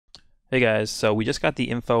Hey guys, so we just got the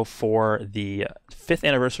info for the 5th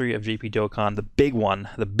anniversary of JP Dokkan, the big one,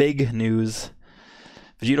 the big news.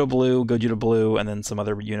 Vegito Blue, Gogeta Blue, and then some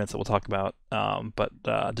other units that we'll talk about. But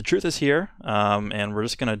the truth is here, and we're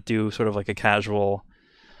just going to do sort of like a casual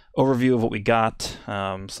overview of what we got.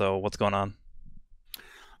 So what's going on?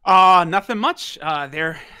 Nothing much.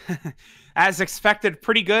 They're as expected,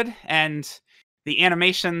 pretty good, and the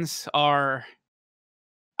animations are.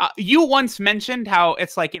 You once mentioned how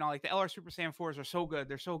it's like like the LR Super Saiyan 4s are so good,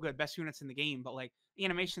 they're so good, best units in the game, but like the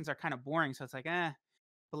animations are kind of boring, so it's like But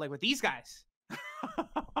like with these guys,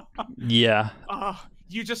 Yeah.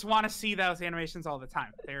 you just want to see those animations all the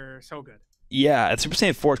time. They're so good. Yeah, it's Super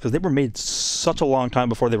Saiyan 4s because they were made such a long time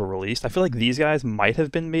before they were released. I feel like these guys might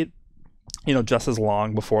have been made just as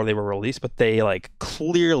long before they were released, but they like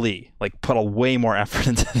clearly like put a way more effort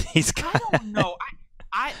into these guys. I don't know.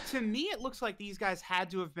 I to me it looks like these guys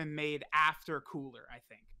had to have been made after Cooler. I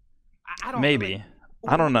think. I don't like. Maybe.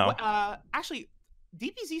 I don't know. Actually,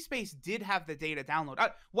 DPZ Space did have the data download.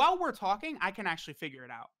 While we're talking, I can actually figure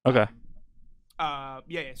it out. Okay.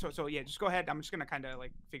 Yeah. So yeah, just go ahead. I'm just gonna kind of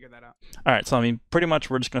like figure that out. All right. So I mean, pretty much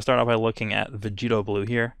we're just gonna start off by looking at Vegito Blue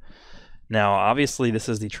here. Now, obviously, this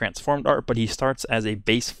is the transformed art, but he starts as a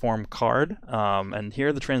base form card. And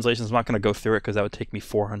here the translation is not going to go through it because that would take me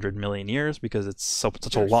 400 million years because it's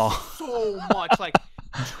such a long. So much like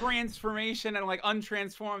transformation and like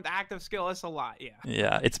untransformed active skill. That's a lot. Yeah.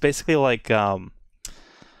 Yeah, it's basically like it's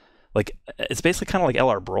basically kind of like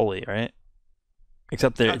LR Broly, right?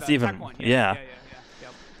 Except there, it's even Yeah.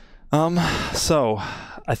 So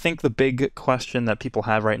I think the big question that people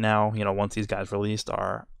have right now, once these guys released,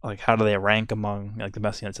 are like, how do they rank among like the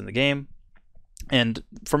best units in the game? And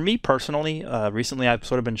for me personally, recently I've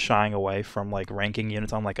sort of been shying away from like ranking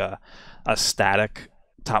units on like a static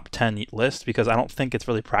top 10 list because I don't think it's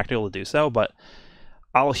really practical to do so. But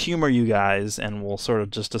I'll humor you guys, and we'll sort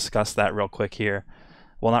of just discuss that real quick here.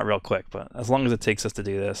 Well, not real quick, but as long as it takes us to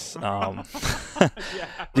do this.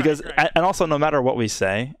 Because right. And also, no matter what we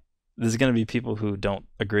say, there's going to be people who don't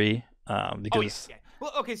agree. Because yeah.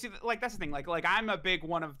 Well, okay, see, like that's the thing. Like I'm a big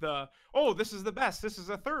one of the this is the best, this is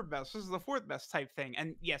the third best, this is the fourth best type thing.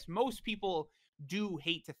 And yes, most people do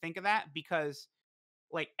hate to think of that because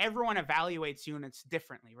like everyone evaluates units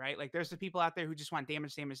differently, right? Like there's the people out there who just want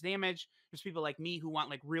damage, damage, damage. There's people like me who want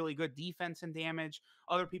like really good defense and damage.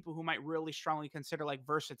 Other people who might really strongly consider like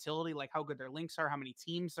versatility, like how good their links are, how many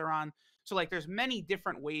teams they're on. So like there's many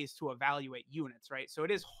different ways to evaluate units, right? So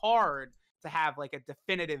it is hard to have like a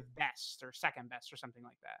definitive best or second best or something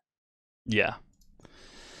like that. yeah.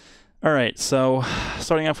 All right, so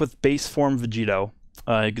starting off with base form Vegito.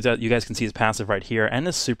 You guys can see his passive right here, and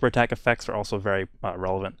his super attack effects are also very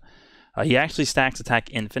relevant. He actually stacks attack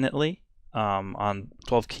infinitely on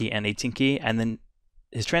 12 key and 18 key, and then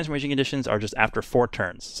his transformation conditions are just after 4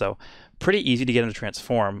 turns. So pretty easy to get him to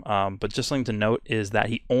transform, but just something to note is that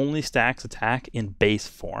he only stacks attack in base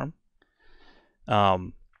form.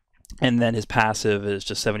 And then his passive is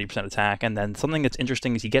just 70% attack, and then something that's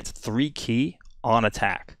interesting is he gets 3 key on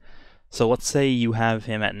attack. So let's say you have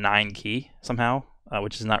him at 9 key somehow,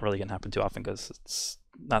 which is not really going to happen too often because it's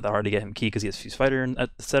not that hard to get him key because he has Fuse Fighter, and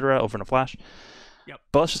etc. over in a flash. Yep.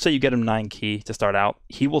 But let's just say you get him 9 key to start out.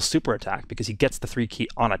 He will super attack because he gets the 3 key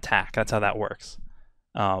on attack. That's how that works.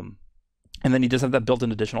 And then he does have that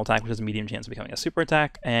built-in additional attack, which has a medium chance of becoming a super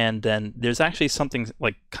attack. And then there's actually something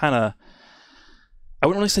like kind of, I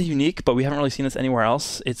wouldn't really say unique, but we haven't really seen this anywhere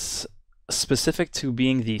else. It's specific to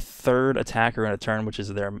being the third attacker in a turn, which is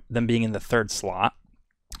them being in the third slot.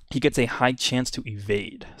 He gets a high chance to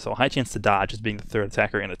evade, so a high chance to dodge as being the third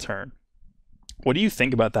attacker in a turn. What do you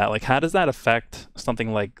think about that? Like, how does that affect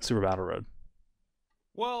something like Super Battle Road?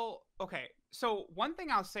 Well, okay. So one thing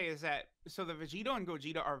I'll say is that the Vegito and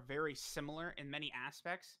Gogeta are very similar in many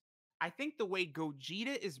aspects. I think the way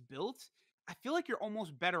Gogeta is built, I feel like you're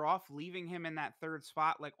almost better off leaving him in that third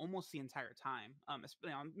spot like almost the entire time.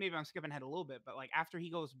 Maybe I'm skipping ahead a little bit, but like after he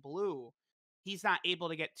goes blue, he's not able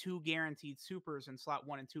to get 2 guaranteed supers in slot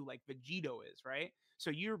 1 and 2 like Vegito is, right? So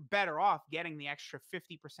you're better off getting the extra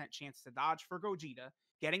 50% chance to dodge for Gogeta,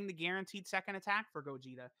 getting the guaranteed second attack for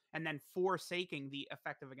Gogeta, and then forsaking the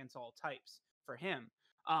effective against all types for him.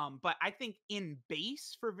 But I think in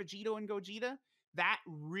base for Vegito and Gogeta, that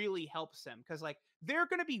really helps them because like they're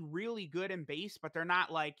going to be really good in base, but they're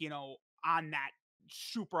not like, on that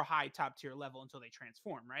super high top tier level until they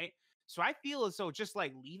transform, right? So I feel as though just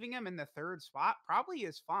like leaving them in the third spot probably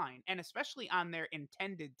is fine. And especially on their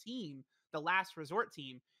intended team, the last resort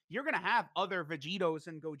team, you're going to have other Vegitos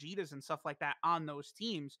and Gogetas and stuff like that on those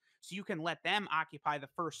teams. So you can let them occupy the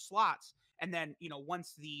first slots. And then,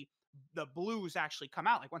 once the the blues actually come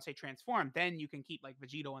out. Like once they transform, then you can keep like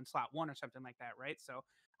Vegito in slot 1 or something like that, right? So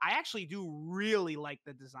I actually do really like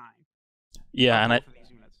the design Yeah, of both of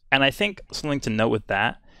these units. and I think something to note with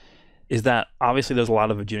that is that obviously there's a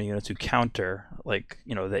lot of Vegeta units who counter, like,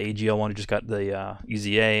 you know, the AGL one who just got the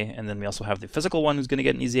EZA, and then we also have the physical one who's going to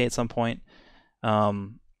get an EZA at some point,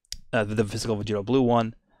 the physical Vegito Blue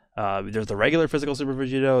one. There's the regular physical Super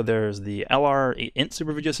Vegito, there's the LR Int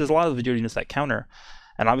Super Vegito, so there's a lot of Vegito units that counter,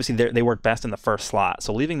 and obviously they work best in the first slot,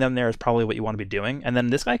 so leaving them there is probably what you want to be doing, and then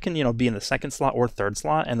this guy can, you know, be in the second slot or third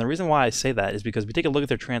slot, and the reason why I say that is because we take a look at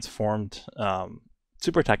their transformed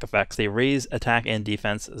super attack effects. They raise attack and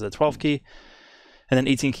defense as a 12 key, and then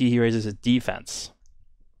 18 key he raises his defense,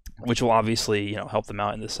 which will obviously, you know, help them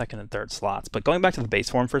out in the second and third slots. But going back to the base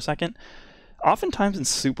form for a second, oftentimes in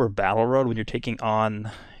Super Battle Road, when you're taking on,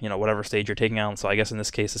 you know, whatever stage you're taking on, so I guess in this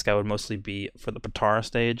case this guy would mostly be for the Patara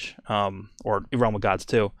stage, or Realm of Gods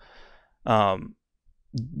too. What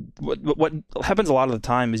happens a lot of the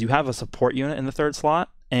time is you have a support unit in the third slot,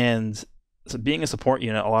 and so being a support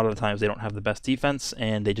unit, a lot of the times they don't have the best defense,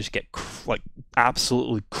 and they just get like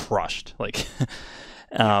absolutely crushed, like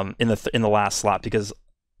in the last slot, because,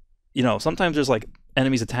 you know, sometimes there's like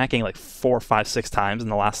enemies attacking like 4, 5, 6 times in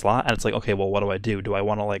the last slot, and it's like, okay, well, what do I do? Do I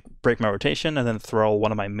want to like break my rotation and then throw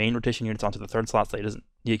one of my main rotation units onto the third slot so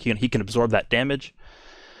he can absorb that damage?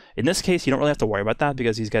 In this case, you don't really have to worry about that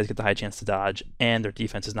because these guys get the high chance to dodge, and their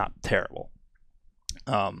defense is not terrible.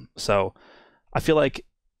 So I feel like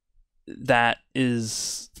that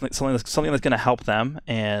is something that's going to help them,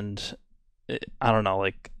 and I don't know,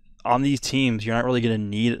 like on these teams you're not really going to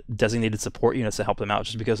need designated support units to help them out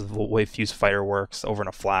just because of the way Fuse Fighter works over in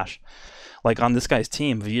a flash. Like on this guy's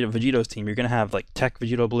team, Vegito's team, you're going to have like Tech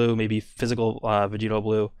Vegito Blue, maybe Physical Vegito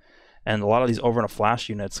Blue, and a lot of these over in a flash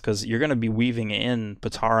units, because you're going to be weaving in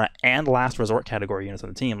Patara and Last Resort category units on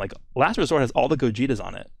the team. Like Last Resort has all the Gogetas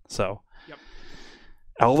on it, so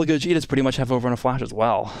all the Gogetas pretty much have over in a flash as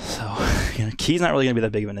well. So, you know, key's not really going to be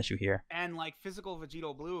that big of an issue here. And like Physical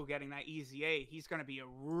Vegito Blue getting that EZA, he's going to be a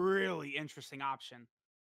really interesting option.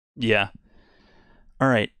 Yeah. All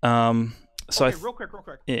right. So okay, real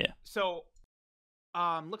quick. Yeah. So,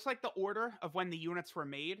 looks like the order of when the units were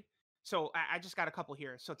made. So I just got a couple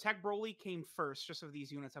here. So Tech Broly came first, just of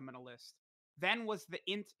these units I'm going to list. Then was the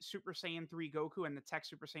Int Super Saiyan 3 Goku and the Tech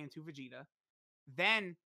Super Saiyan 2 Vegeta.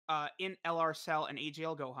 Then in LR Cell and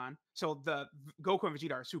AGL Gohan. So the Goku and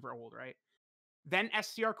Vegeta are super old, right? Then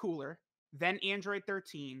STR Cooler, then Android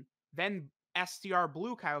 13, then STR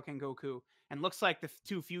Blue Kaioken Goku, and looks like the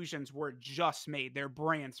 2 fusions were just made. They're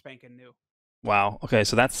brand spanking new. Wow. Okay,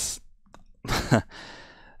 so that's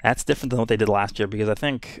that's different than what they did last year, because I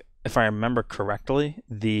think, if I remember correctly,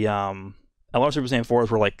 the LR Super Saiyan 4s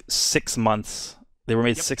were like 6 months. They were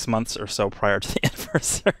made 6 months or so prior to the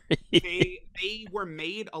anniversary. They were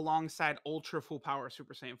made alongside Ultra Full Power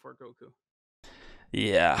Super Saiyan 4 Goku.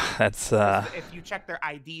 Yeah, that's if you check their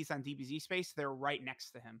IDs on DBZ Space, they're right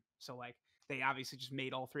next to him. So like they obviously just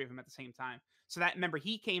made all 3 of them at the same time. So that, remember,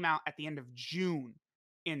 he came out at the end of June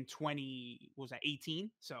in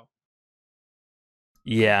 2018. So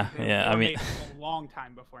yeah, they I mean, a long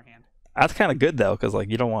time beforehand. That's kind of good though, because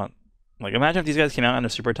like you don't want, like, imagine if these guys came out and their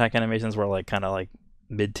super attack animations were like kind of like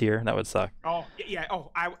mid tier. That would suck. Oh yeah.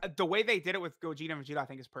 Oh, the way they did it with Gogeta and Vegeta, I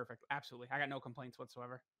think, is perfect. Absolutely, I got no complaints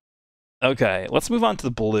whatsoever. Okay, let's move on to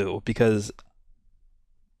the blue, because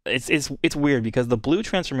it's weird, because the blue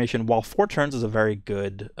transformation, while 4 turns is a very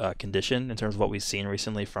good condition in terms of what we've seen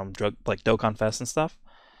recently from like Dokkan Fest and stuff,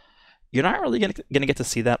 you're not really gonna get to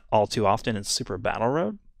see that all too often in Super Battle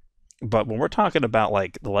Road. But when we're talking about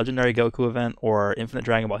like the Legendary Goku event or Infinite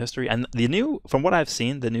Dragon Ball History, and the new, from what I've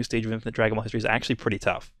seen, the new stage of Infinite Dragon Ball History is actually pretty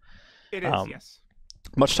tough. It is, yes.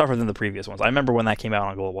 Much tougher than the previous ones. I remember when that came out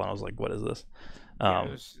on Global, and I was like, what is this? Yeah,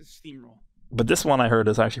 it was steamroll. But this one I heard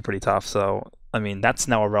is actually pretty tough, so I mean that's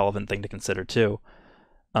now a relevant thing to consider too.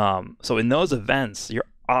 So in those events, you're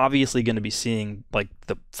obviously going to be seeing like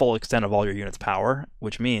the full extent of all your units' power,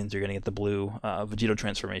 which means you're going to get the blue Vegito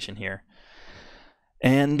transformation here.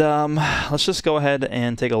 And let's just go ahead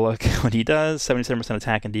and take a look at what he does. 77%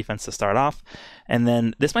 attack and defense to start off, and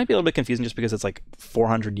then this might be a little bit confusing just because it's like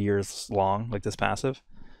 400 years long, like this passive.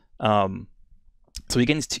 So he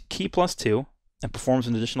gains Ki +2 and performs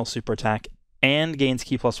an additional super attack, and gains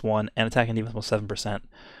Ki +1 and attack and defense +7%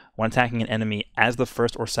 when attacking an enemy as the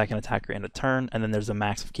first or second attacker in a turn, and then there's a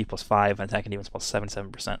max of Ki +5 and attack and defense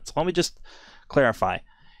 +77%. So let me just clarify.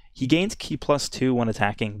 He gains Ki +2 when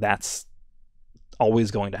attacking. That's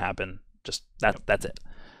always going to happen. Just that's it.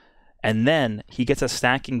 And then he gets a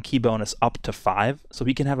stacking Ki bonus up to 5, so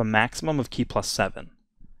he can have a maximum of Ki +7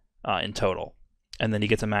 in total. and then he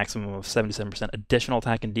gets a maximum of 77% additional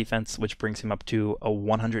attack and defense, which brings him up to a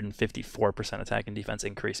 154% attack and defense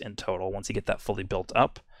increase in total once you get that fully built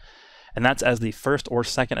up. And that's as the first or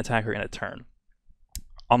second attacker in a turn.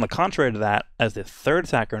 On the contrary to that, as the third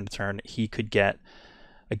attacker in a turn, he could get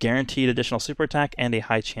a guaranteed additional super attack and a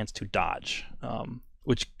high chance to dodge,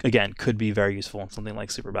 which again could be very useful in something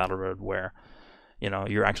like Super Battle Road, where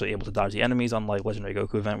you're actually able to dodge the enemies, unlike Legendary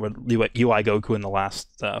Goku event, where UI Goku in the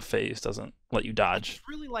last phase doesn't let you dodge. It's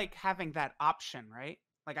really like having that option, right?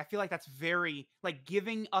 Like, I feel like that's very, like,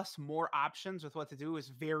 giving us more options with what to do is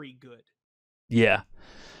very good. Yeah.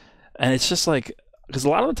 And it's just like, because a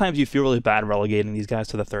lot of the times you feel really bad relegating these guys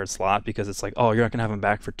to the third slot because it's like, oh, you're not going to have them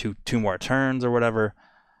back for two more turns or whatever.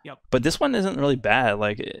 Yep. But this one isn't really bad.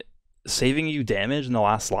 Like, saving you damage in the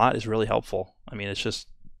last slot is really helpful. I mean, it's just,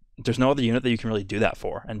 there's no other unit that you can really do that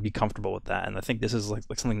for and be comfortable with that. And I think this is like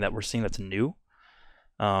something that we're seeing that's new.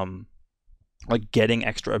 Like getting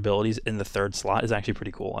extra abilities in the third slot is actually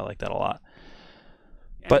pretty cool. I like that a lot.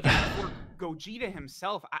 And But for Gogeta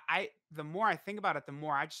himself, I the more I think about it, the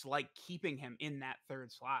more I just like keeping him in that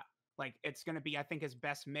third slot. Like, it's going to be, I think, his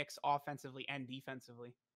best mix offensively and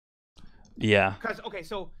defensively. yeah, Because, okay,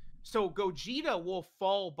 so Gogeta will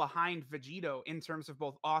fall behind Vegito in terms of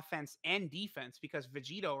both offense and defense, because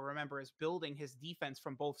Vegito, remember, is building his defense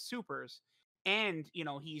from both supers, and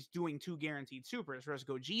he's doing 2 guaranteed supers, whereas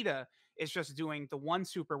Gogeta is just doing the 1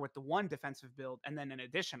 super with the 1 defensive build and then an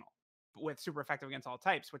additional with super effective against all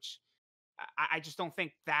types, which I just don't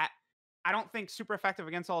think that. I don't think super effective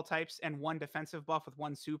against all types and 1 defensive buff with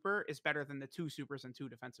 1 super is better than the 2 supers and 2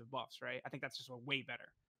 defensive buffs, right? I think that's just way better.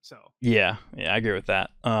 So yeah, I agree with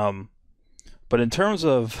that. But in terms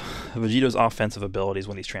of Vegito's offensive abilities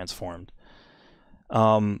when he's transformed,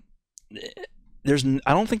 I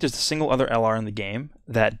don't think there's a single other LR in the game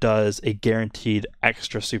that does a guaranteed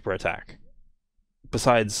extra super attack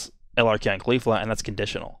besides LR and Caulifla, and that's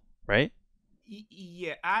conditional, right?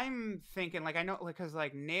 yeah, I'm thinking, like, I know, because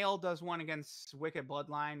like Nail does one against Wicked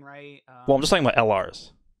Bloodline, right? Well, I'm just talking about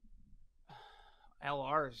LRs.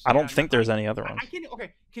 LRs. I don't think there's any other ones.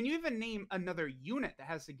 Okay. Can you even name another unit that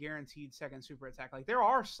has the guaranteed second super attack? Like, there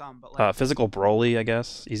are some, but like Physical Broly, I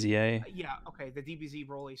guess. Easy A. yeah. Okay. The DBZ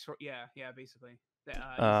Broly. Yeah. Basically.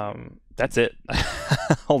 That's it.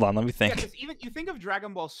 Hold on, let me think. Yeah, because even you think of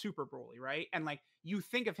Dragon Ball Super Broly, right? And like you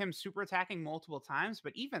think of him super attacking multiple times,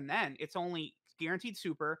 but even then, it's only guaranteed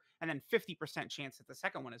super and then 50% chance that the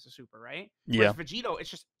second one is a super, right? Yeah. Whereas Vegito, it's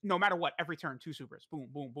just no matter what, every turn 2 supers, boom,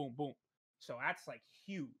 boom, boom, boom. So that's like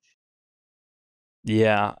huge.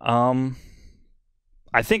 Yeah.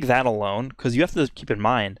 I think that alone, because you have to keep in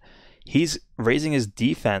mind, he's raising his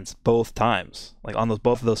defense both times, like on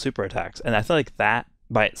both of those super attacks, and I feel like that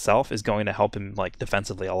by itself is going to help him like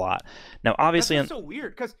defensively a lot. Now, obviously, that's so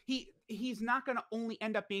weird because he's not going to only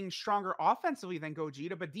end up being stronger offensively than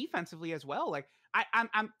Gogeta, but defensively as well. Like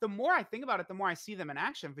I'm the more I think about it, the more I see them in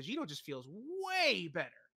action. Vegito just feels way better.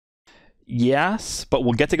 Yes, but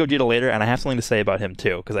we'll get to Gogeta later, and I have something to say about him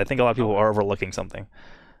too, because I think a lot of people are overlooking something.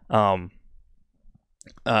 But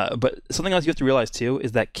something else you have to realize too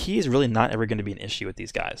is that ki is really not ever going to be an issue with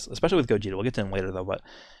these guys, especially with Gogeta. We'll get to him later though, but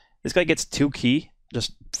this guy gets 2 ki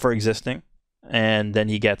just for existing, and then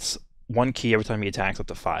he gets 1 ki every time he attacks up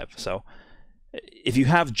to 5. So if you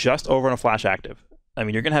have just Over and a Flash active, I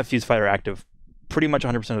mean, you're going to have Fuse Fighter active pretty much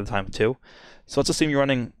 100% of the time too. So let's assume you're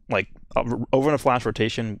running like Over and a Flash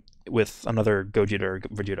rotation with another Gogeta or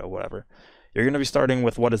Vegeta or whatever. You're going to be starting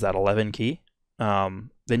with, what is that, 11 ki?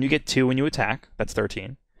 Then you get 2 when you attack, that's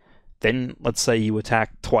 13. Then let's say you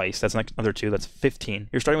attack twice, that's another 2, that's 15.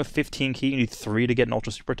 You're starting with 15 ki, you need 3 to get an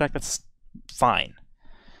Ultra Super attack, that's fine.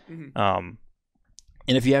 Mm-hmm.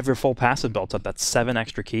 And if you have your full passive built up, that's 7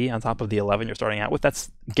 extra ki on top of the 11 you're starting out with,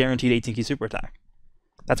 that's guaranteed 18 ki super attack.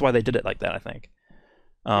 That's why they did it like that, I think.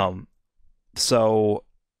 So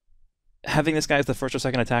having this guy as the first or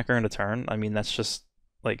second attacker in a turn, I mean, that's just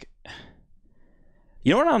like,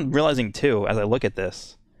 you know what I'm realizing too as I look at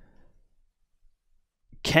this?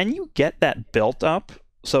 Can you get that built up?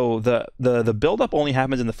 So the build up only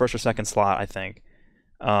happens in the first or second slot, I think.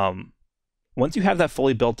 Once you have that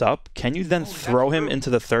fully built up, can you then throw him into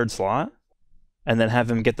the third slot and then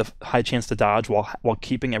have him get the high chance to dodge while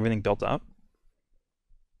keeping everything built up?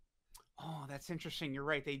 Oh, that's interesting. You're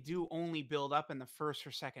right. They do only build up in the first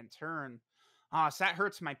or second turn. So that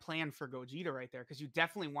hurts my plan for Gogeta right there, because you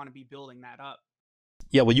definitely want to be building that up.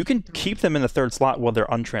 Yeah, well, you can keep them in the third slot while they're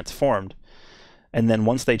untransformed. And then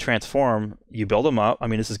once they transform, you build them up. I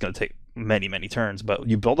mean, this is going to take many, many turns, but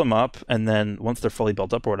you build them up, and then once they're fully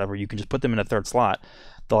built up or whatever, you can just put them in a third slot.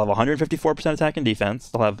 They'll have 154% attack and defense.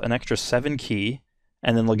 They'll have an extra 7 ki,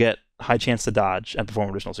 and then they'll get high chance to dodge and perform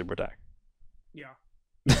additional super attack. Yeah.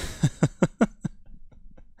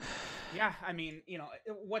 Yeah, I mean,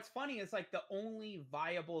 what's funny is like the only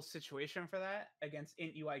viable situation for that against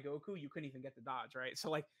Int UI Goku, you couldn't even get the dodge, right?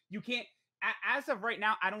 So like you can't as of right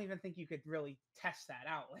now, I don't even think you could really test that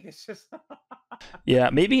out. Like it's just Yeah,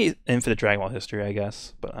 maybe Infinite Dragon Ball history, I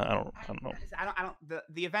guess, but I don't know. I don't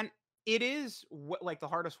the event it is like the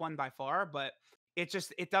hardest one by far, but it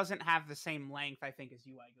doesn't have the same length I think as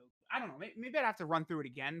UI Goku. I don't know. Maybe I'd have to run through it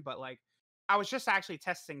again, but like I was just actually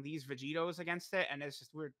testing these Vegitos against it, and it's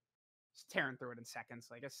just weird. Just tearing through it in seconds.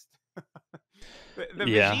 Like it's the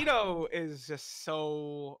Yeah. Vegito is just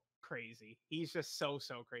so crazy. He's just so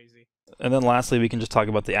crazy. And then lastly, we can just talk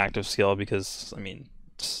about the active skill because I mean,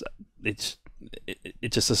 it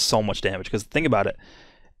just does so much damage. Because think about it,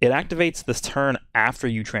 it activates this turn after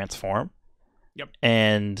you transform. Yep.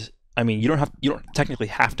 And I mean, you don't technically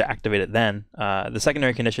have to activate it then. The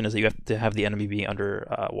secondary condition is that you have to have the enemy be under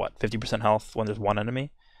 50% health when there's one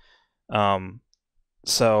enemy.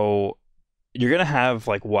 So you're gonna have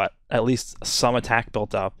like at least some attack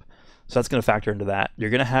built up. So that's going to factor into that. You're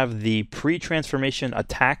going to have the pre-transformation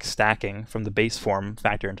attack stacking from the base form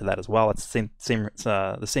factor into that as well. It's the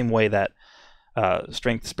same way that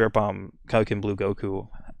Strength Spirit Bomb Kaioken Blue Goku,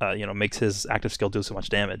 makes his active skill do so much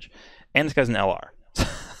damage. And this guy's an LR.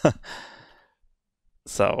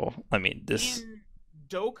 So, I mean, this... In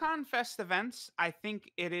Dokkan Fest events, I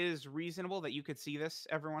think it is reasonable that you could see this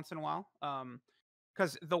every once in a while.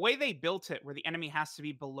 Because the way they built it, where the enemy has to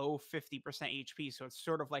be below 50% HP, so it's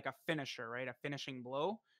sort of like a finisher, right? A finishing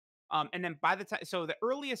blow. And then by the time, so the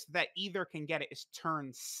earliest that either can get it is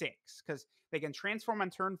turn 6, because they can transform on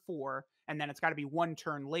turn 4, and then it's got to be one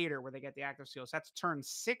turn later where they get the active skill. So that's turn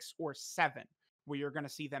 6 or 7, where you're going to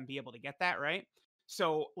see them be able to get that, right?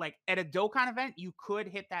 So, like at a Dokkan event, you could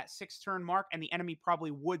hit that 6-turn mark, and the enemy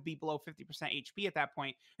probably would be below 50% HP at that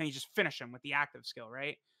point, and you just finish them with the active skill,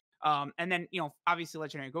 right? And then, obviously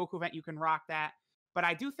Legendary Goku event, you can rock that. But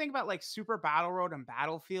I do think about like Super Battle Road and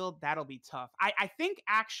Battlefield, that'll be tough. I think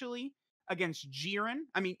actually against Jiren,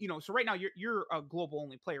 I mean, so right now you're a global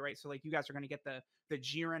only player, right? So like you guys are going to get the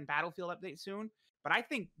Jiren Battlefield update soon. But I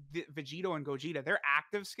think Vegito and Gogeta, their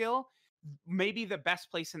active skill, maybe the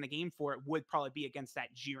best place in the game for it would probably be against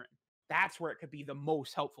that Jiren. That's where it could be the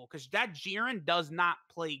most helpful, because that Jiren does not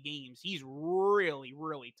play games. He's really,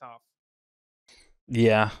 really tough.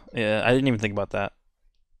 Yeah, I didn't even think about that.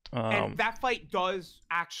 And that fight does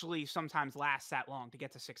actually sometimes last that long to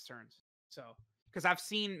get to 6 turns. So, because I've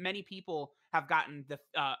seen many people have gotten the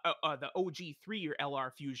OG 3-year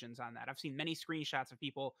LR fusions on that. I've seen many screenshots of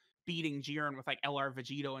people beating Jiren with like LR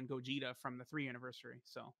Vegito and Gogeta from the 3 anniversary.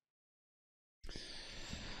 So,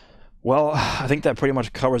 well, I think that pretty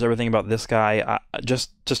much covers everything about this guy.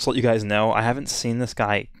 Just to let you guys know, I haven't seen this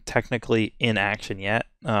guy technically in action yet.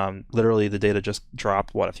 Literally, the data just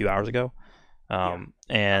dropped a few hours ago.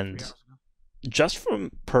 And just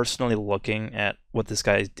from personally looking at what this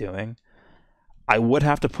guy is doing, I would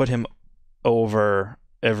have to put him over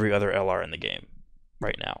every other LR in the game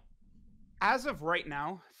right now. As of right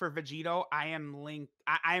now, for Vegito, I am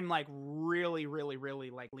like really, really, really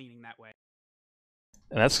like leaning that way.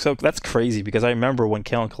 And that's crazy, because I remember when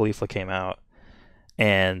Kale and Khalifa came out,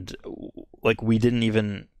 and like we didn't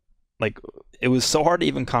even it was so hard to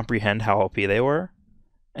even comprehend how OP they were,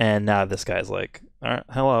 and now this guy's like, all right,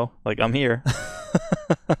 hello, like I'm here.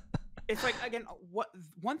 It's like, again,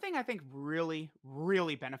 one thing I think really,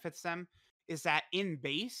 really benefits them is that in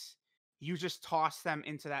base, you just toss them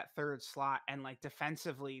into that 3rd slot, and like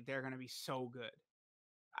defensively, they're going to be so good.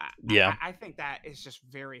 Yeah. I think that is just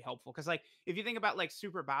very helpful, because like if you think about like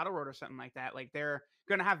Super Battle Road or something like that, like they're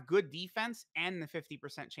going to have good defense and the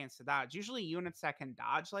 50% chance to dodge. Usually units that can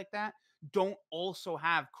dodge like that don't also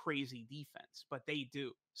have crazy defense, but they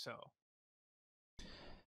do. So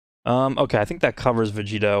Okay, I think that covers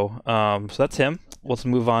Vegito. So that's him. Let's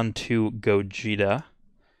move on to Gogeta.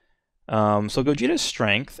 So Gogeta's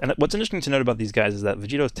strength, and what's interesting to note about these guys is that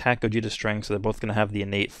Vegito's attack, Gogeta's strength, so they're both going to have the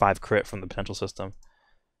innate 5 crit from the potential system.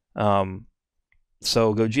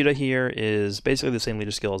 So Gogeta here is basically the same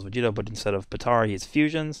leader skill as Vegito, but instead of Batara, he has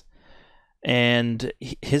fusions. And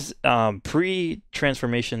his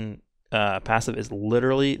pre-transformation passive is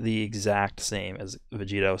literally the exact same as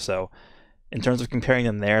Vegito. So in terms of comparing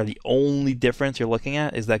them there, the only difference you're looking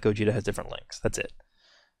at is that Gogeta has different links. That's it.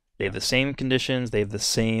 They have the same conditions, they have the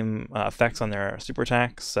same effects on their super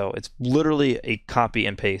attacks, so it's literally a copy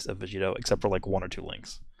and paste of Vegito, except for like 1 or 2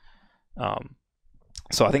 links.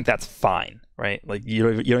 So I think that's fine, right? Like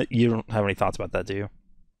you don't have any thoughts about that, do you?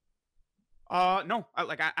 no, I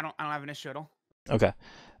don't have an issue at all. Okay.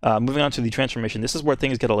 Moving on to the transformation, this is where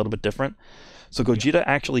things get a little bit different. So Gogeta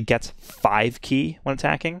actually gets 5 ki when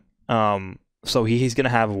attacking. So he's going to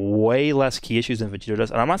have way less ki issues than Vegito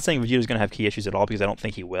does. And I'm not saying Vegito's going to have ki issues at all because I don't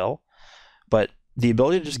think he will. But the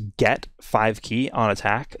ability to just get 5 ki on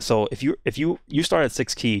attack. So if you start at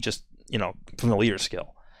 6 ki, just from the leader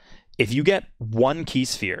skill, if you get 1 ki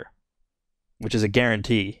sphere, which is a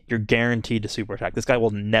guarantee, you're guaranteed to super attack. This guy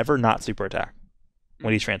will never not super attack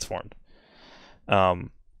when he's transformed. And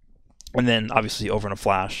then obviously over in a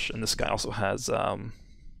flash, and this guy also has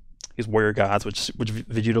his warrior gods, which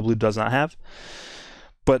Vegito Blue does not have.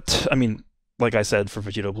 But I mean, like I said, for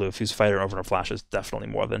Vegito Blue, if he's fighter over in a flash, is definitely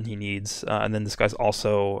more than he needs. And then this guy's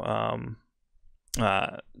also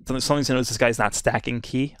something to notice: this guy's not stacking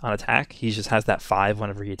ki on attack. He just has that 5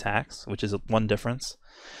 whenever he attacks, which is one difference.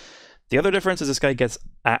 The other difference is this guy gets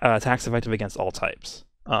attacks effective against all types.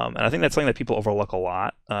 And I think that's something that people overlook a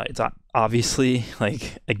lot. It's obviously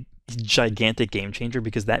like a gigantic game changer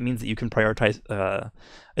because that means that you can prioritize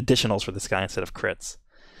additionals for this guy instead of crits.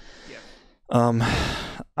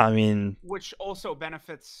 I mean, which also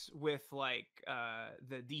benefits with like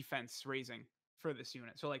the defense raising for this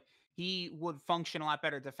unit. So like he would function a lot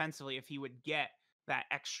better defensively if he would get that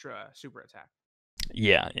extra super attack.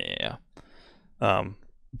 Yeah.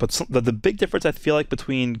 But the big difference I feel like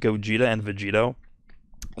between Gogeta and Vegito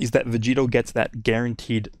is that Vegito gets that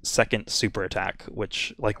guaranteed second super attack,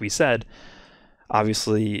 which, like we said,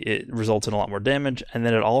 obviously it results in a lot more damage, and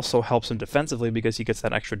then it also helps him defensively because he gets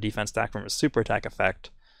that extra defense stack from his super attack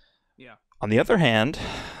effect. Yeah. On the other hand,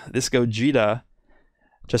 this Gogeta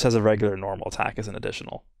just has a regular normal attack as an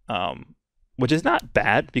additional, which is not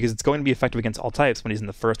bad because it's going to be effective against all types when he's in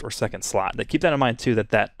the first or second slot. Keep that in mind too,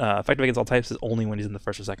 that effective against all types is only when he's in the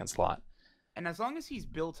first or second slot. And as long as he's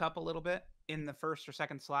built up a little bit in the first or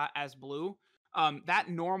second slot as blue, that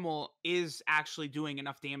normal is actually doing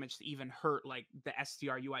enough damage to even hurt like the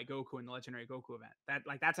STR UI Goku and the Legendary Goku event.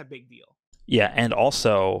 That's a big deal. Yeah, and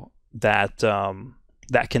also that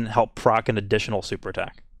that can help proc an additional super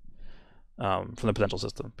attack from the potential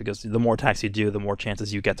system, because the more attacks you do, the more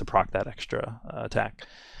chances you get to proc that extra attack.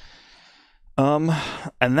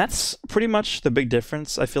 And that's pretty much the big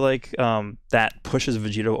difference. I feel like that pushes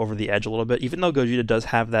Vegito over the edge a little bit, even though Gogeta does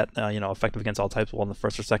have that effective against all types while in the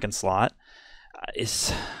first or second slot.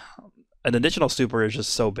 It's an additional super is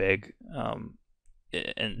just so big,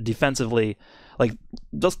 and defensively, like,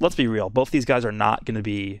 let's be real, both these guys are not going to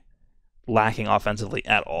be lacking offensively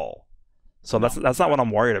at all. So that's not what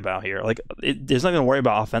I'm worried about here. Like, there's nothing to worry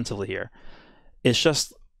about offensively here. It's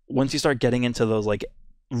just once you start getting into those like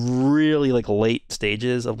really like late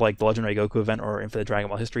stages of like the Legendary Goku event or Infinite Dragon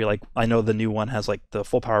Ball history, like I know the new one has like the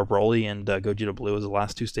full power Broly and Gogeta Blue as the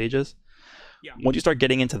last 2 stages. Yeah. Once you start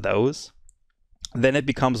getting into those, then it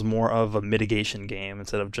becomes more of a mitigation game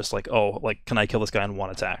instead of just like, oh, like, can I kill this guy in one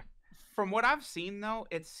attack? From what I've seen though,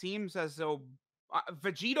 it seems as though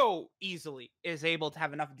Vegito easily is able to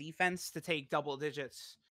have enough defense to take double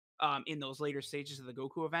digits in those later stages of the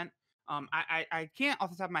Goku event. I can't off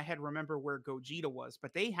the top of my head remember where Gogeta was,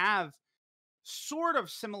 but they have sort of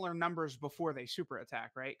similar numbers before they super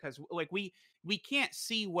attack, right? Because like we can't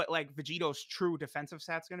see what like Vegito's true defensive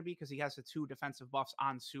stats going to be because he has the 2 defensive buffs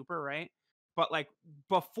on super, right? But like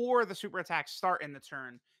before the super attacks start in the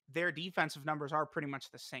turn, their defensive numbers are pretty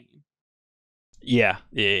much the same. Yeah,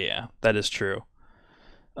 that is true.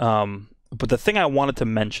 But the thing I wanted to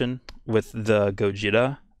mention with the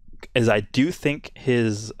Gogeta is I do think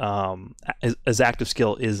his active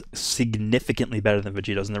skill is significantly better than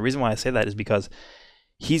Vegito's, and the reason why I say that is because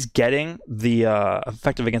he's getting the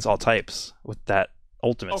effective against all types with that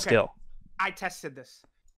ultimate skill. I tested this.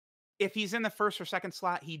 If he's in the first or second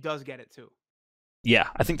slot, he does get it too. Yeah,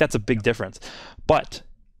 I think that's a big difference. But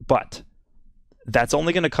that's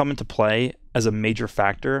only going to come into play as a major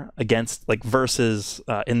factor against like versus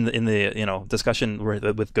in the discussion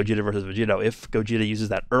with Gogeta versus Vegito, if Gogeta uses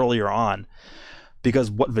that earlier on,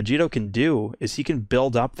 because what Vegito can do is he can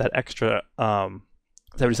build up that extra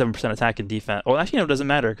 77% attack and defense. Well, actually, no, it doesn't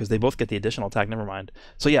matter because they both get the additional attack. Never mind.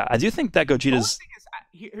 So yeah, I do think that Gogeta's.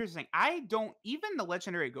 Here's the thing. I don't, even the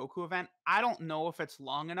Legendary Goku event, I don't know if it's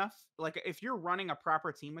long enough. Like if you're running a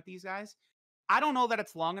proper team with these guys, I don't know that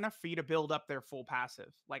it's long enough for you to build up their full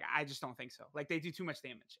passive. Like, I just don't think so. Like, they do too much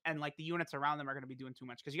damage. And, like, the units around them are going to be doing too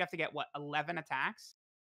much. Because you have to get, 11 attacks?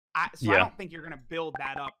 I don't think you're going to build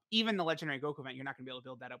that up. Even the Legendary Goku event, you're not going to be able to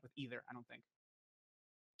build that up with either, I don't think.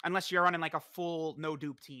 Unless you're running, like, a full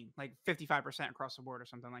no-dupe team. Like, 55% across the board or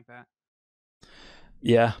something like that.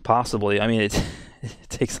 Yeah, possibly. I mean, it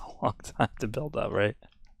takes a long time to build up, right?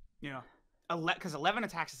 Yeah. Because 11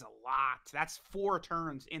 attacks is a lot. That's 4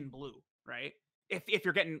 turns in blue, right? if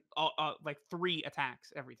you're getting like 3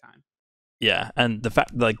 attacks every time. Yeah, and the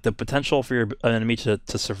fact like the potential for your enemy to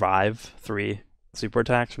survive 3 super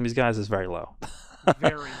attacks from these guys is very low.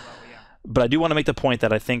 Very low, yeah. But I do want to make the point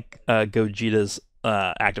that I think Gogeta's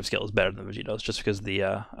active skill is better than Vegito's, just because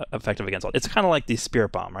the effective against all. It's kind of like the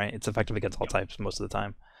Spirit Bomb, right? It's effective against all types most of the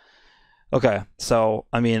time. Okay, so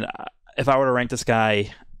I mean, if I were to rank this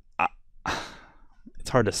guy, it's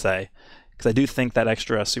hard to say because I do think that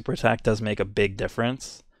extra super attack does make a big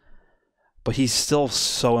difference. But he's still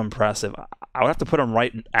so impressive. I would have to put him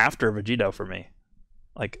right after Vegito for me.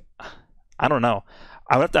 Like, I don't know.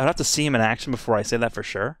 I'd have to see him in action before I say that for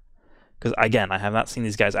sure. Because again, I have not seen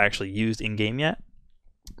these guys actually used in game yet.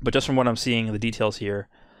 But just from what I'm seeing in the details here,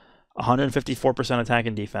 154% attack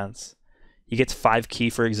and defense. He gets 5 ki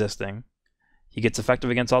for existing. He gets effective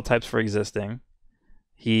against all types for existing.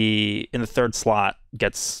 He, in the 3rd slot,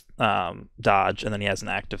 gets dodge, and then he has an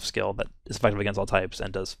active skill that is effective against all types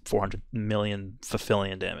and does 400 million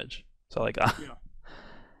Fulfillian damage. So, like,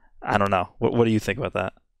 I don't know. What do you think about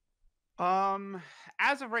that?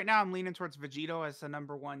 As of right now, I'm leaning towards Vegito as the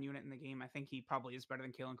 #1 unit in the game. I think he probably is better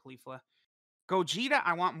than Kale and Caulifla. Gogeta,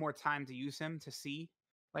 I want more time to use him to see.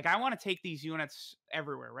 Like, I want to take these units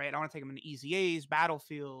everywhere, right? I want to take them into EZAs,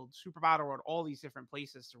 Battlefield, Super Battle World, all these different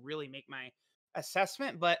places to really make my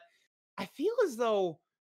assessment. But I feel as though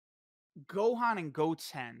Gohan and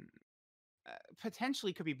Goten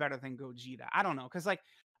potentially could be better than Gogeta. I don't know, because like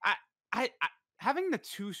I having the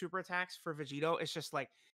 2 super attacks for Vegito is just like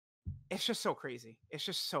it's just so crazy. It's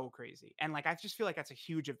just so crazy, and like I just feel like that's a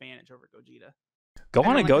huge advantage over Gogeta. Gohan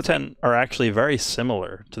and Like Goten are actually very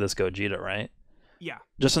similar to this Gogeta, right? Yeah.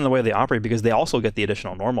 Just in the way they operate, because they also get the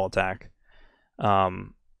additional normal attack,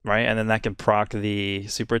 right? And then that can proc the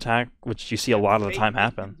super attack, which you see a lot of the time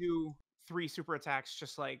happen. They do 3 super attacks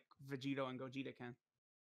just like Vegito and Gogeta can.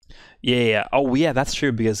 Yeah. Oh, yeah, that's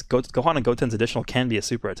true, because Gohan and Goten's additional can be a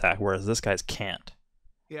super attack, whereas this guy's can't.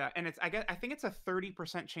 Yeah, and I think it's a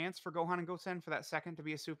 30% chance for Gohan and Goten for that second to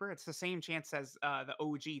be a super. It's the same chance as the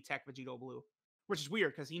OG Tech Vegito Blue, which is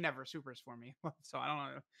weird because he never supers for me. So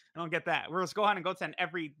I don't get that. Whereas Gohan and Goten,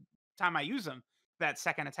 every time I use them, that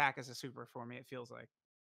second attack is a super for me. It feels like.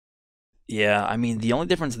 Yeah, I mean, the only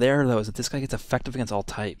difference there, though, is that this guy gets effective against all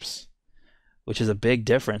types, which is a big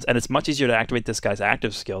difference. And it's much easier to activate this guy's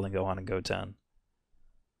active skill than Gohan and Goten.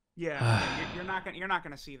 Yeah, you're not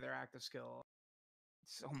gonna see their active skill.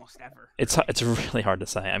 It's almost ever. It's really hard to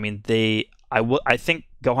say. I mean, I think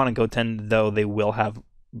Gohan and Goten, though, they will have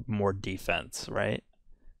more defense, right,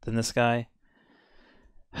 than this guy.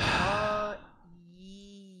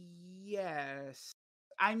 Yes.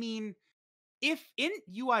 I mean, if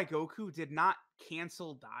UI Goku did not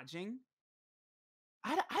cancel dodging,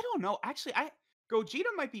 I don't know. Actually,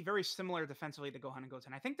 Gogeta might be very similar defensively to Gohan and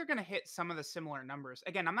Goten. I think they're going to hit some of the similar numbers.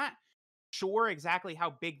 Again, I'm not sure exactly how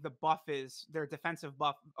big the buff is, their defensive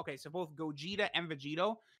buff. Okay, so both Gogeta and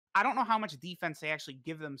Vegito, I don't know how much defense they actually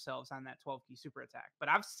give themselves on that 12 key super attack, but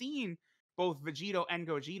I've seen both Vegito and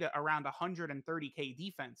Gogeta around 130k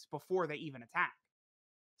defense before they even attack.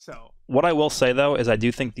 So what I will say, though, is I do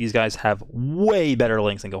think these guys have way better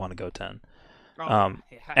links than Gohan and Goten.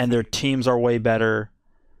 And their teams are way better.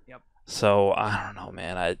 Yep. So I don't know,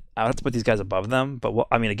 man. I would have to put these guys above them, but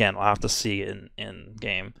I mean, again, I'll have to see in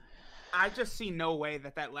game. I just see no way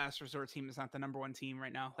that last resort team is not the #1 team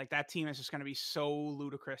right now. Like, that team is just going to be so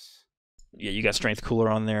ludicrous. Yeah, you got Strength Cooler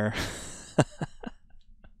on there.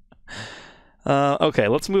 Okay,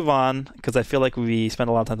 let's move on, because I feel like we spent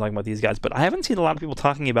a lot of time talking about these guys, but I haven't seen a lot of people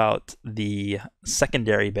talking about the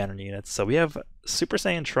secondary banner units. So we have Super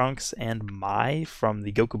Saiyan Trunks and Mai from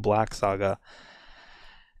the Goku Black saga,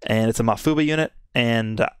 and it's a Mafuba unit.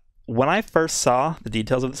 And when I first saw the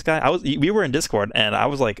details of this guy, we were in Discord, and I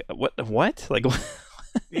was like, what? Like,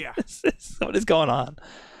 Yeah. what is going on?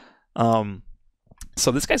 So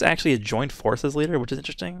this guy's actually a joint forces leader, which is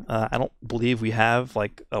interesting. I don't believe we have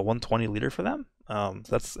like a 120 leader for them. So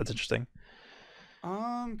that's interesting.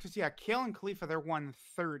 Because yeah, Kale and Khalifa, they're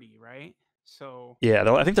 130, right? So yeah,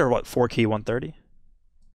 I think they're what, 4 key 130.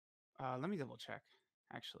 Let me double check.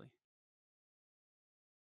 Actually,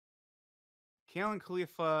 Kale and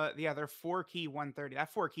Khalifa, yeah, they're 4 key 130.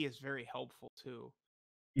 That 4 key is very helpful too.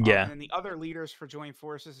 Yeah. And then the other leaders for joint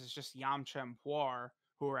forces is just Yamcha and Puar,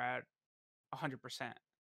 who are at 100%.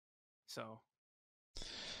 So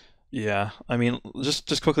Yeah, I mean,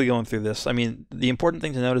 just quickly going through this. I mean, the important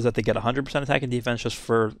thing to note is that they get 100% attack and defense just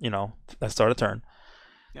for, that start of turn.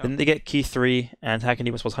 Yep. Then they get key 3 and attack and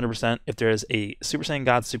defense plus 100% if there is a Super Saiyan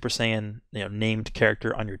God, Super Saiyan, named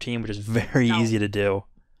character on your team, which is very easy to do.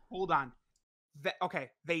 Hold on. Okay,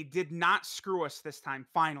 they did not screw us this time,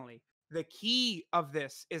 finally. The key of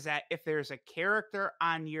this is that if there's a character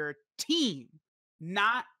on your team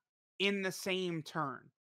not in the same turn,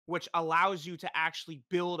 which allows you to actually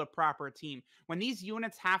build a proper team. When these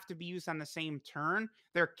units have to be used on the same turn,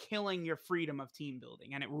 they're killing your freedom of team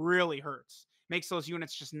building, and it really hurts. Makes those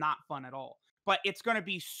units just not fun at all. But it's going to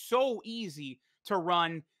be so easy to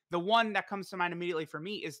run. The one that comes to mind immediately for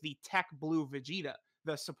me is the Tech Blue Vegeta,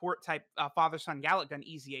 the support type Father Son Gallic Gun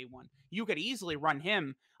Easy A1. You could easily run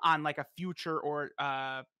him on like a future or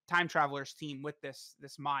time travelers team with this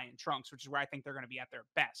Mayan Trunks, which is where I think they're going to be at their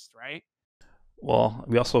best, right? Well,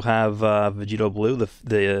 we also have Vegito Blue,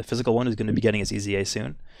 the physical one, who's going to be getting his EZA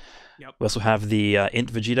soon. Yep. We also have the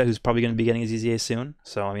Int Vegeta, who's probably going to be getting his EZA soon.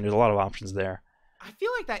 So, I mean, there's a lot of options there. I feel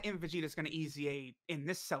like that Int Vegeta is going to EZA in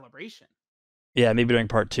this celebration. Yeah, maybe during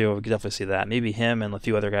part 2, we could definitely see that. Maybe him and a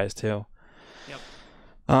few other guys, too. Yep.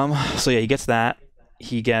 So, yeah, he gets that.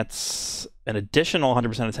 He gets an additional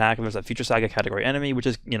 100% attack if there's a Future Saga category enemy, which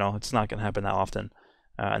is, it's not going to happen that often.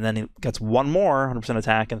 And then he gets one more 100%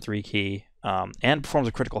 attack and 3 key, and performs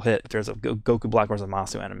a critical hit if there's a Goku Black or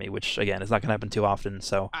Zamasu enemy, which, again, is not going to happen too often.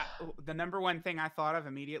 So the number one thing I thought of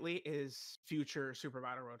immediately is future Super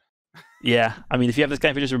Battle Road. Yeah, I mean, if you have this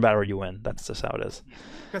kind of future Super Battle Road, you win. That's just how it is.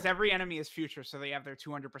 Because every enemy is future, so they have their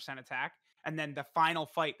 200% attack. And then the final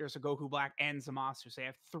fight, there's a Goku Black and Zamasu. So they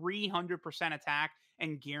have 300% attack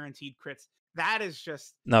and guaranteed crits. That is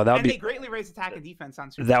just... No, that would be... they greatly raise attack and defense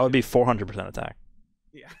on Super That would be 400% attack.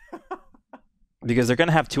 Yeah. Because they're going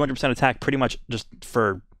to have 200% attack pretty much just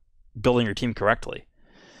for building your team correctly.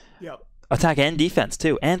 Yep. Attack and defense,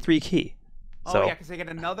 too, and 3 key. Oh, yeah, because they get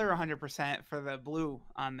another 100% for the blue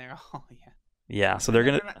on there. Oh, yeah. Yeah, so they're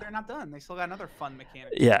not done. They still got another fun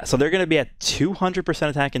mechanic. Yeah, so they're going to be at 200%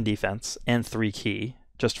 attack and defense and 3 key,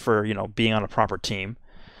 just for, being on a proper team.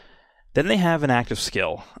 Then they have an active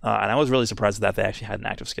skill, and I was really surprised that they actually had an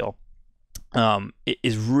active skill. It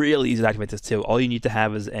is really easy to activate this too. All you need to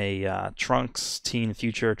have is a Trunks Teen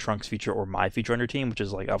Future, Trunks Future, or My Future on your team, which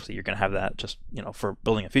is like, obviously you're going to have that just, for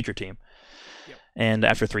building a future team. Yep. And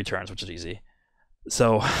after 3 turns, which is easy.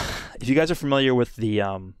 So if you guys are familiar with the,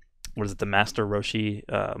 the Master Roshi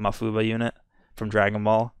Mafuba unit from Dragon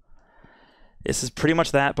Ball, this is pretty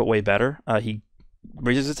much that, but way better. He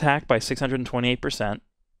raises attack by 628%.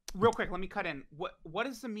 Real quick, let me cut in. What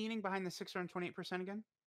is the meaning behind the 628% again?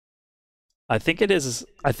 I think it is.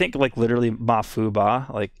 I think like literally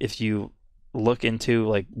Mafuba. Like if you look into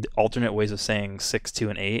like the alternate ways of saying 6, 2,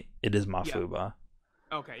 and 8, it is Mafuba.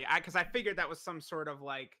 Yeah. Okay, yeah, because I figured that was some sort of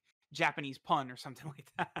like Japanese pun or something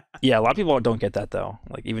like that. Yeah, a lot of people don't get that though.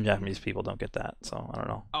 Like even Japanese people don't get that. So I don't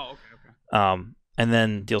know. Oh, okay. And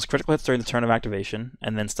then deals critical hits during the turn of activation,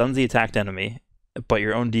 and then stuns the attacked enemy. But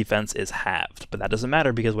your own defense is halved. But that doesn't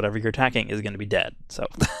matter because whatever you're attacking is going to be dead. So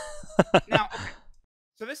now. Okay.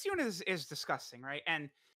 So this unit is disgusting, right? And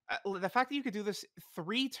the fact that you could do this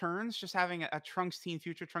 3 turns, just having a Trunks Teen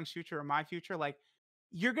Future, Trunks Future, or My Future, like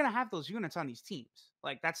you're gonna have those units on these teams.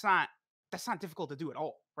 Like that's not difficult to do at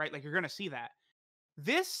all, right? Like you're gonna see that.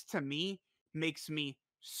 This to me makes me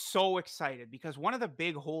so excited because one of the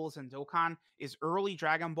big holes in Dokkan is early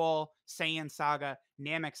Dragon Ball, Saiyan Saga,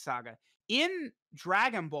 Namek Saga. In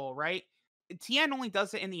Dragon Ball, right? Tien only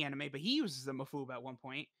does it in the anime, but he uses the Mafuba at one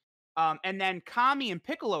point. And then Kami and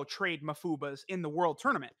Piccolo trade Mafubas in the World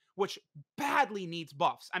Tournament, which badly needs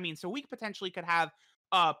buffs. I mean, so we potentially could have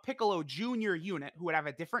a Piccolo Junior unit who would have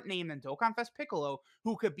a different name than Dokkan Fest Piccolo,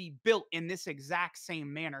 who could be built in this exact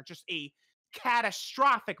same manner. Just a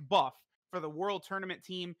catastrophic buff for the World Tournament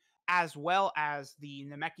team as well as the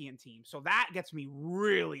Namekian team. So that gets me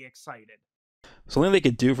really excited. Something they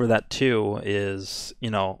could do for that too is,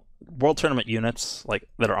 World Tournament units like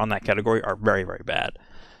that are on that category are very, very bad.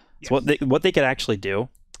 Yes. So what they could actually do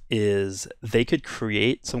is they could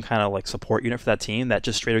create some kind of like support unit for that team that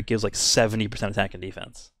just straight up gives like 70% attack and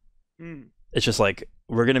defense. It's just like,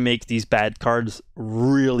 we're going to make these bad cards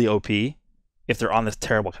really OP if they're on this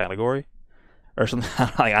terrible category or something.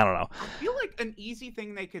 Like, I don't know. I feel like an easy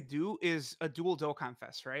thing they could do is a dual Dokkan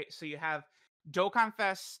Fest, right? So you have Dokkan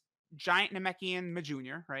Fest Giant Namekian Ma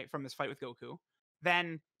Jr., right, from this fight with Goku.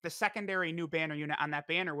 Then the secondary new banner unit on that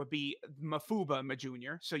banner would be Mafuba Ma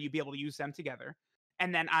Jr., so you'd be able to use them together.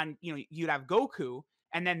 And then on, you'd have Goku,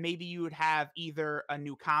 and then maybe you would have either a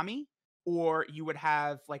new Kami or you would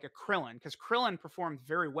have like a Krillin, because Krillin performed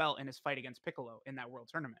very well in his fight against Piccolo in that World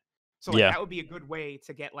Tournament. So that would be a good way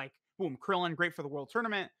to get like, boom, Krillin, great for the World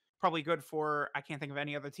Tournament, probably good for, I can't think of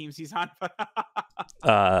any other teams he's on.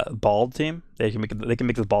 Bald team. They can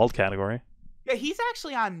make the bald category. Yeah, he's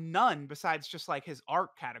actually on none besides just like his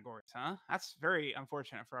art categories, huh? That's very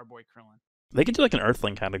unfortunate for our boy Krillin. They could do like an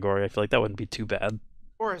Earthling category. I feel like that wouldn't be too bad.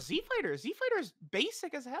 Or a Z Fighter. Z Fighter is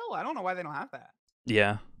basic as hell. I don't know why they don't have that.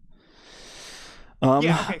 Yeah.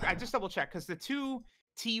 Yeah, okay. I just double checked because the two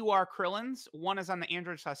TUR Krillins, one is on the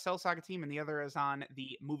Android/Cell Saga team, and the other is on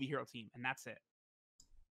the Movie Hero team, and that's it.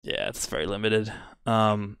 Yeah, it's very limited.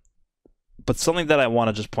 But something that I want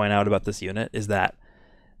to just point out about this unit is that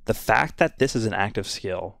the fact that this is an active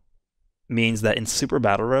skill means that in Super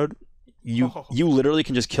Battle Road, you literally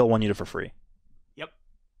can just kill one unit for free. Yep.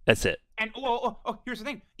 That's it. And here's the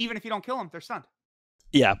thing: even if you don't kill them, they're stunned.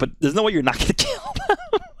 Yeah, but there's no way you're not gonna kill them.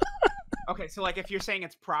 Okay, so like if you're saying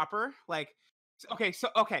it's proper, like okay,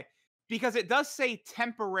 because it does say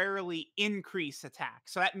temporarily increase attack.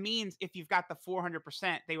 So that means if you've got the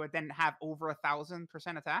 400%, they would then have over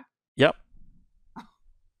 1,000% attack. Yep.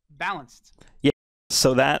 Balanced. Yeah.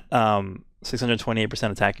 So that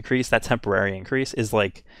 628% attack increase, that temporary increase, is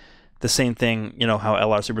like the same thing. You know how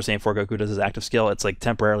LR Super Saiyan 4 Goku does his active skill? It's like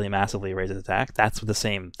temporarily massively raises attack. That's the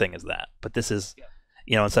same thing as that. But this is,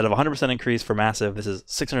 you know, instead of 100% increase for massive, this is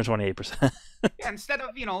 628%. Yeah, instead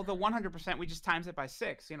of, you know, the 100%, we just times it by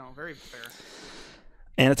 6. You know, very fair.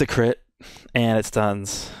 And it's a crit, and it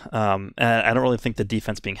stuns. And I don't really think the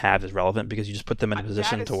defense being halved is relevant because you just put them in a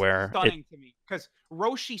position to where stunning to me because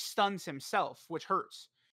Roshi stuns himself, which hurts.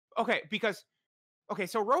 So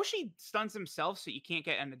Roshi stuns himself, so you can't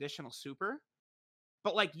get an additional super.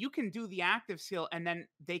 But like you can do the active skill, and then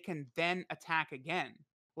they can then attack again.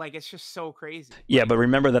 Like it's just so crazy. Yeah, but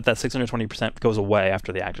remember that 620% goes away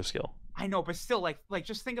after the active skill. I know, but still, like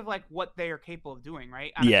just think of like what they are capable of doing,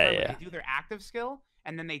 right? Yeah. They do their active skill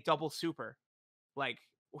and then they double super. Like,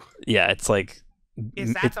 yeah, it's like,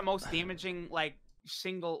 is that the most damaging like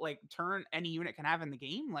single like turn any unit can have in the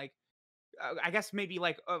game? Like, I guess maybe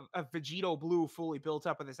like a Vegito Blue fully built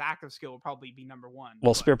up with his active skill would probably be number 1.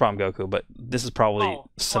 Well, Spirit Bomb Goku, but this is probably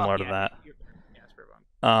similar to that. Yeah, Spirit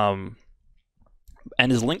Bomb.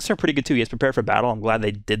 And his links are pretty good too. He has prepared for battle. I'm glad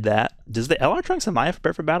they did that. Does the LR Trunks and Maya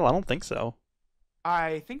prepare for battle? I don't think so.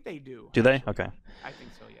 I think they do. Do they? Okay. I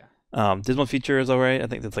think so, yeah. Dismal Feature is alright. I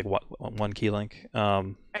think that's like one key link.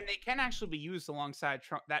 And they can actually be used alongside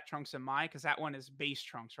that Trunks and Mai, because that one is base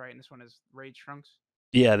Trunks, right? And this one is Rage Trunks.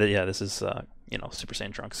 Yeah, this is you know, Super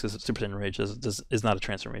Saiyan Trunks, because Super Saiyan Rage is not a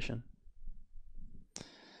transformation.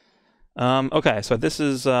 Okay, so this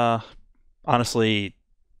is honestly,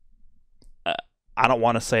 I don't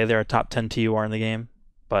want to say they're a top 10 TUR in the game,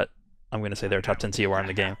 but I'm going to say they're a top 10 TUR in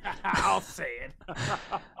the game. I'll say it.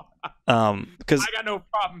 Because I got no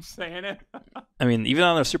problem saying it. I mean, even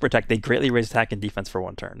on their super attack, they greatly raise attack and defense for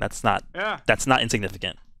one turn. That's not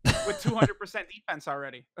insignificant. With 200% defense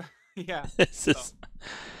already. Yeah.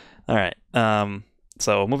 All right.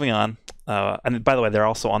 So moving on. And by the way, they're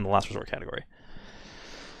also on the last resort category.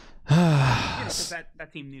 Because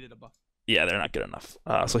that team needed a buff. Yeah, they're not good enough.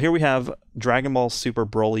 So here we have Dragon Ball Super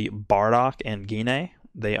Broly, Bardock, and Gine.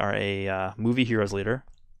 They are a movie heroes leader.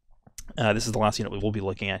 This is the last unit we will be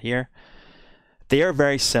looking at here. They are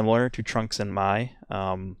very similar to Trunks and Mai.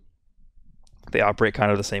 They operate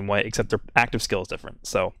kind of the same way, except their active skill is different.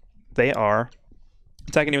 So they are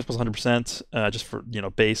attacking damage plus 100%, just for, you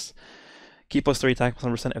know, base. Key plus 3 attack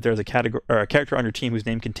plus 100% if there's a category or a character on your team whose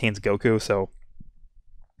name contains Goku. So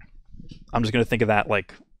I'm just gonna think of that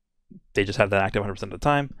like they just have that active 100% of the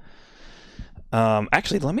time.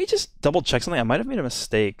 Actually, let me just double check something. I might have made a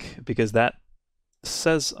mistake because that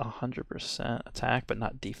says 100% attack, but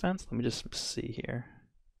not defense. Let me just see here.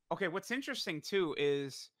 Okay, what's interesting too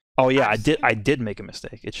is... Oh yeah, I did make a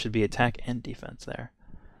mistake. It should be attack and defense there.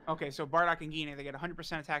 Okay, so Bardock and Gine, they get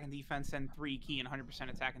 100% attack and defense, and 3 key and 100%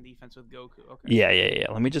 attack and defense with Goku. Okay.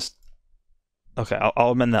 Yeah. Let me just... Okay,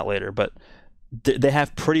 I'll amend that later, but they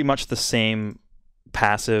have pretty much the same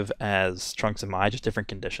passive as Trunks and Mai, just different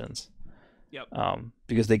conditions. Yep.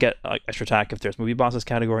 Because they get extra attack if there's movie bosses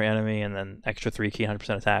category enemy, and then extra 3 key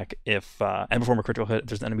 100% attack if and perform a critical hit if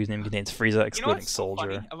there's an enemy's name contains Frieza excluding Soldier.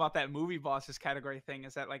 So funny about that movie bosses category thing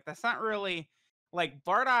is that like that's not really like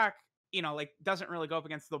Bardock, you know, like doesn't really go up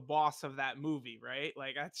against the boss of that movie, right?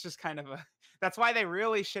 Like that's just kind of that's why they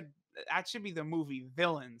really should, that should be the movie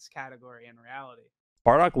villains category in reality.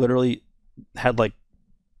 Bardock literally had like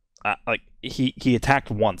he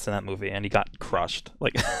attacked once in that movie and he got crushed.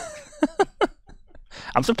 Like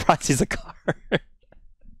I'm surprised he's a card.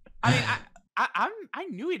 I mean, I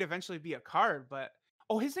knew he'd eventually be a card, but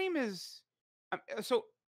his name is so.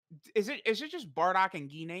 Is it just Bardock and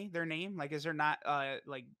Gine? Their name? Like, is there not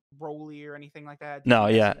like Broly or anything like that? No,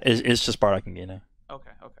 yeah, it's just Bardock and Gine.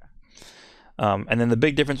 Okay. And then the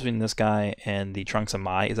big difference between this guy and the Trunks and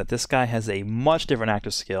Mai is that this guy has a much different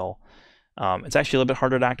active skill. It's actually a little bit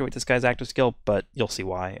harder to activate this guy's active skill, but you'll see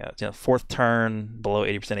why. 4th turn, below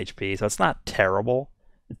 80% HP, so it's not terrible.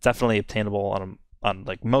 It's definitely obtainable on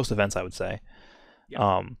like most events, I would say.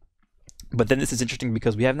 Yeah. Um, but then this is interesting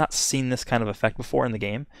because we have not seen this kind of effect before in the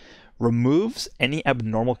game. Removes any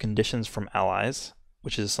abnormal conditions from allies,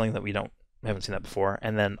 which is something that we haven't seen that before.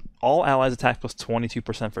 And then all allies attack plus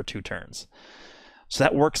 22% for 2 turns. So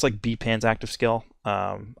that works like B-Pan's active skill.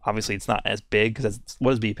 Obviously, it's not as big because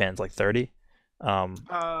what is B-Pan's, like 30? Yeah, 30%.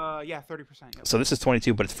 Yep. So this is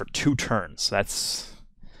 22, but it's for 2 turns. So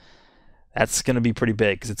that's going to be pretty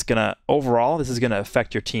big because it's going to overall this is going to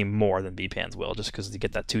affect your team more than B-Pan's will, just because you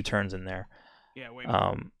get that 2 turns in there. Yeah, way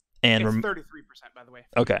more. And it's 33%, by the way.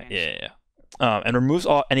 Okay, yeah. And removes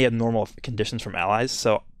any abnormal conditions from allies.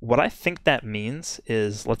 So what I think that means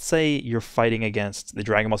is, let's say you're fighting against the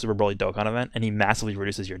Dragon Ball Super Broly Dokkan event, and he massively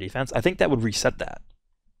reduces your defense. I think that would reset that.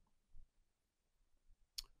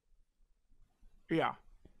 Yeah.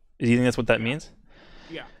 Do you think that's what that means?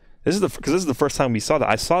 Yeah. Because this is the first time we saw that.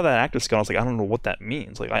 I saw that active skill. And I was like, I don't know what that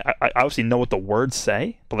means. Like, I obviously know what the words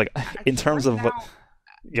say, but like in terms of what.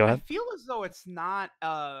 Go ahead. I feel as though it's not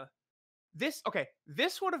this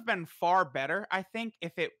would have been far better, I think,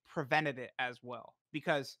 if it prevented it as well.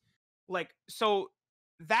 Because like so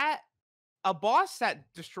that a boss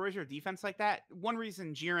that destroys your defense like that, one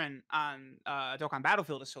reason Jiren on Dokkan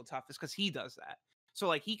Battlefield is so tough is because he does that. So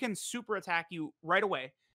like he can super attack you right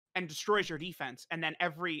away and destroys your defense, and then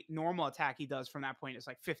every normal attack he does from that point is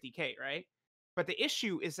like 50k, right? But the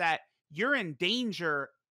issue is that you're in danger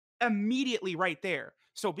immediately right there.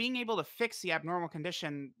 So being able to fix the abnormal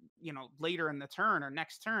condition, later in the turn or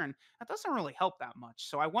next turn, that doesn't really help that much.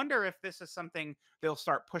 So I wonder if this is something they'll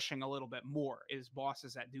start pushing a little bit more, is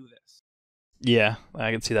bosses that do this. Yeah,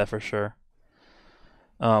 I can see that for sure.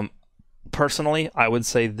 Personally, I would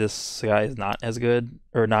say this guy is not as good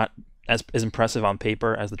or not as impressive on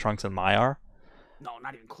paper as the Trunks and Mai are. No,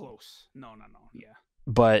 not even close. No. Yeah.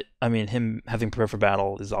 But I mean, him having prepared for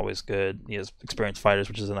battle is always good. He has experienced fighters,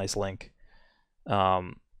 which is a nice link.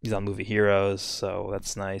 He's on Movie Heroes, so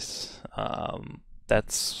that's nice.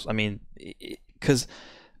 Because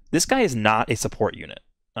this guy is not a support unit,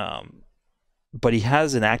 but he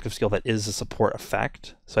has an active skill that is a support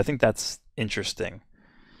effect. So I think that's interesting.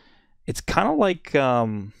 It's kind of like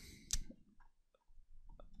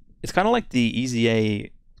the Easy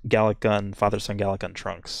A Gallic Gun, Father Son Gallic Gun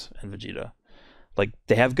Trunks and Vegeta. Like,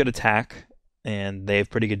 they have good attack and they have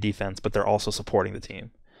pretty good defense, but they're also supporting the team.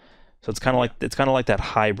 So it's kind of like that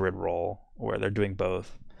hybrid role where they're doing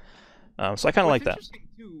both. So I kind of like that.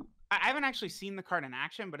 Too, I haven't actually seen the card in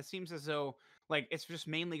action, but it seems as though like it's just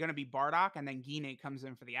mainly going to be Bardock, and then Gine comes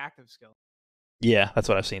in for the active skill. Yeah, that's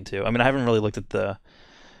what I've seen too. I mean, I haven't really looked at the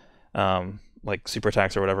like super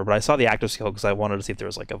attacks or whatever, but I saw the active skill because I wanted to see if there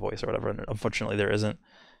was like a voice or whatever, and unfortunately there isn't.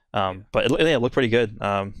 But it looked pretty good.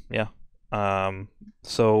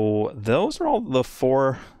 So those are all the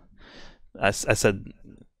 4. I said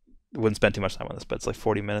wouldn't spend too much time on this, but it's like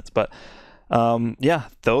 40 minutes. But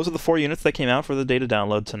those are the 4 units that came out for the data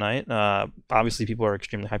download tonight. Obviously, people are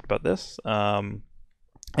extremely hyped about this.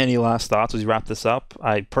 Any last thoughts as we wrap this up?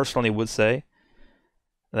 I personally would say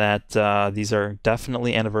that these are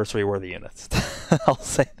definitely anniversary-worthy units. I'll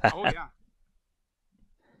say that. Oh yeah.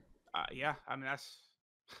 Yeah, I mean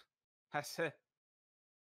that's it.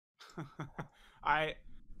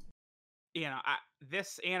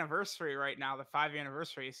 This anniversary right now, the 5th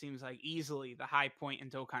anniversary, seems like easily the high point in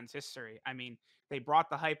Dokkan's history. I mean, they brought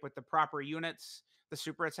the hype with the proper units. The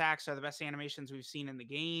super attacks are the best animations we've seen in the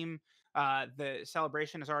game. The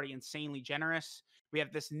celebration is already insanely generous. We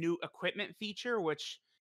have this new equipment feature, which,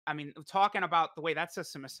 I mean, talking about the way that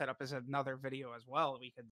system is set up is another video as well.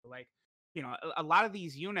 We could a lot of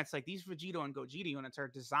these units, like these Vegito and Gogeta units, are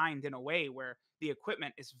designed in a way where the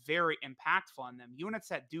equipment is very impactful on them. Units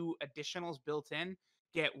that do additionals built in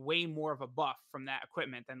get way more of a buff from that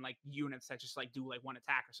equipment than like units that just like do like one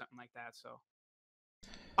attack or something like that. So,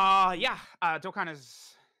 Dokkan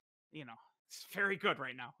is, it's very good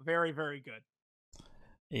right now. Very, very good.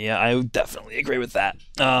 Yeah, I would definitely agree with that.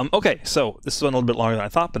 Okay, so this went a little bit longer than I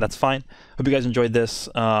thought, but that's fine. Hope you guys enjoyed this.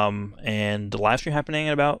 And the live stream happening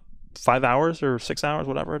in about 5 hours or 6 hours,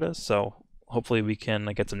 whatever it is. So hopefully we can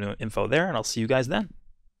get some new info there, and I'll see you guys then.